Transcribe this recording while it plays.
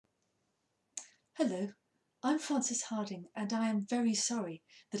Hello, I'm Frances Harding and I am very sorry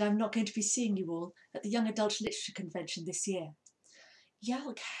that I'm not going to be seeing you all at the Young Adult Literature Convention this year.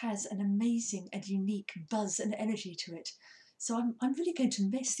 YALC has an amazing and unique buzz and energy to it, so I'm really going to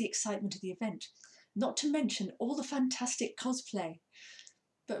miss the excitement of the event, not to mention all the fantastic cosplay.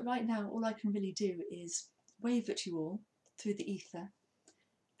 But right now all I can really do is wave at you all through the ether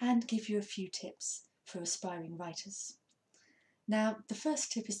and give you a few tips for aspiring writers. Now, the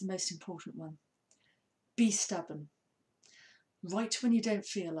first tip is the most important one. Be stubborn. Write when you don't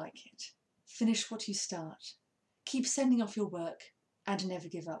feel like it. Finish what you start. Keep sending off your work and never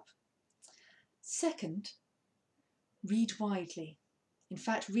give up. Second, read widely. In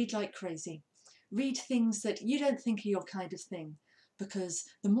fact, read like crazy. Read things that you don't think are your kind of thing, because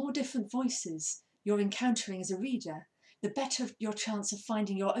the more different voices you're encountering as a reader, the better your chance of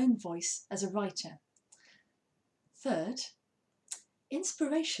finding your own voice as a writer. Third,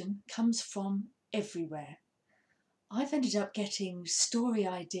 inspiration comes from everywhere. I've ended up getting story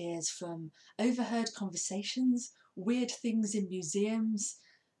ideas from overheard conversations, weird things in museums,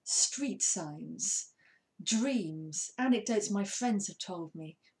 street signs, dreams, anecdotes my friends have told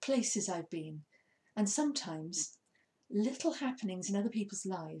me, places I've been, and sometimes little happenings in other people's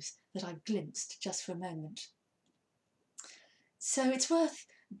lives that I've glimpsed just for a moment. So it's worth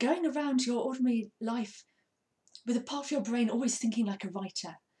going around your ordinary life with a part of your brain always thinking like a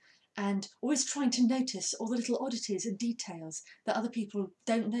writer, and always trying to notice all the little oddities and details that other people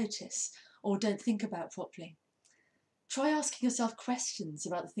don't notice or don't think about properly. Try asking yourself questions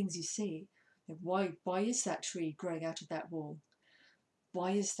about the things you see. Why is that tree growing out of that wall?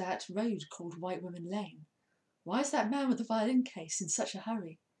 Why is that road called White Woman Lane? Why is that man with the violin case in such a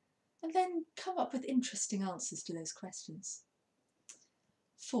hurry? And then come up with interesting answers to those questions.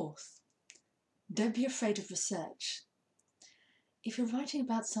 Fourth, don't be afraid of research. If you're writing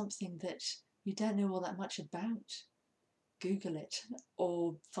about something that you don't know all that much about, Google it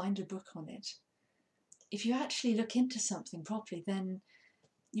or find a book on it. If you actually look into something properly, then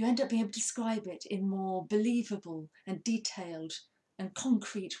you end up being able to describe it in more believable and detailed and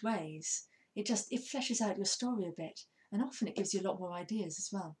concrete ways. It fleshes out your story a bit, and often it gives you a lot more ideas as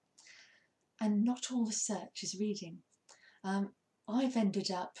well. And not all research is reading. I've ended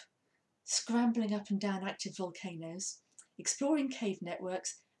up scrambling up and down active volcanoes, exploring cave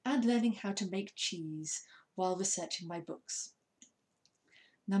networks, and learning how to make cheese while researching my books.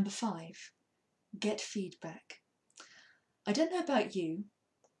 Number 5, get feedback. I don't know about you,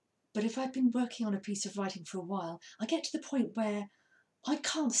 but if I've been working on a piece of writing for a while, I get to the point where I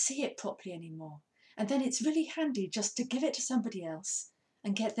can't see it properly anymore. And then it's really handy just to give it to somebody else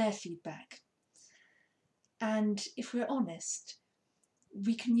and get their feedback. And if we're honest,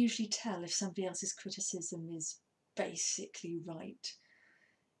 we can usually tell if somebody else's criticism is basically right.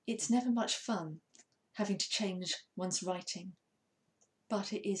 It's never much fun having to change one's writing,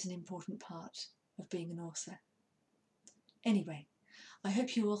 but it is an important part of being an author. Anyway, I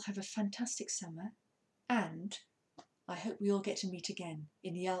hope you all have a fantastic summer, and I hope we all get to meet again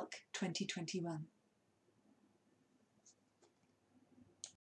in YALC 2021.